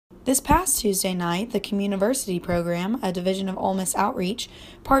This past Tuesday night, the Communiversity program, a division of Ole Miss Outreach,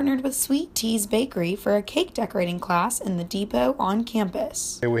 partnered with Sweet Tea's Bakery for a cake decorating class in the depot on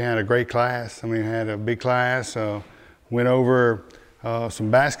campus. We had a great class. We had a big class. Went over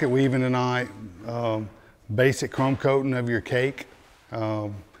some basket weaving tonight, basic crumb coating of your cake.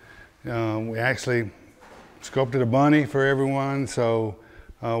 We actually sculpted a bunny for everyone, so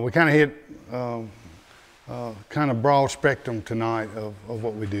we kind of hit kind of broad spectrum tonight of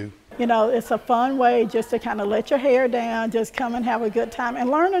what we do. You know, it's a fun way just to kind of let your hair down, just come and have a good time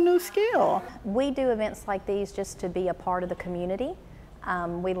and learn a new skill. We do events like these just to be a part of the community.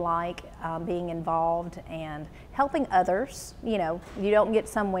 We like being involved and helping others. You know, you don't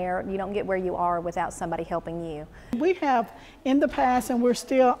get where you are without somebody helping you. We have in the past, and we're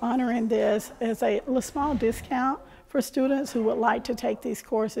still honoring this, as a small discount for students who would like to take these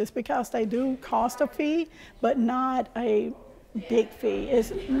courses, because they do cost a fee, but not a big fee.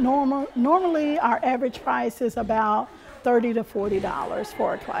 It's normally our average price is about $30 to $40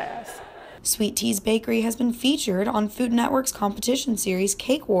 for a class. Sweet Tea's Bakery has been featured on Food Network's competition series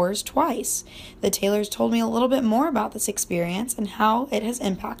Cake Wars twice. The Taylors told me a little bit more about this experience and how it has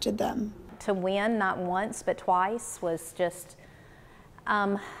impacted them. To win not once but twice was just,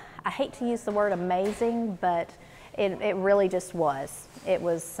 I hate to use the word amazing, but it really just was. It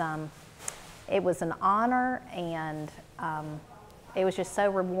was an honor, and it was just so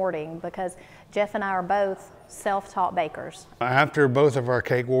rewarding because Jeff and I are both self-taught bakers. After both of our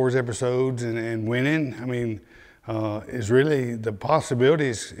Cake Wars episodes and winning, I mean, is really the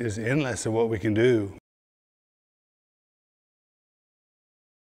possibilities is endless of what we can do.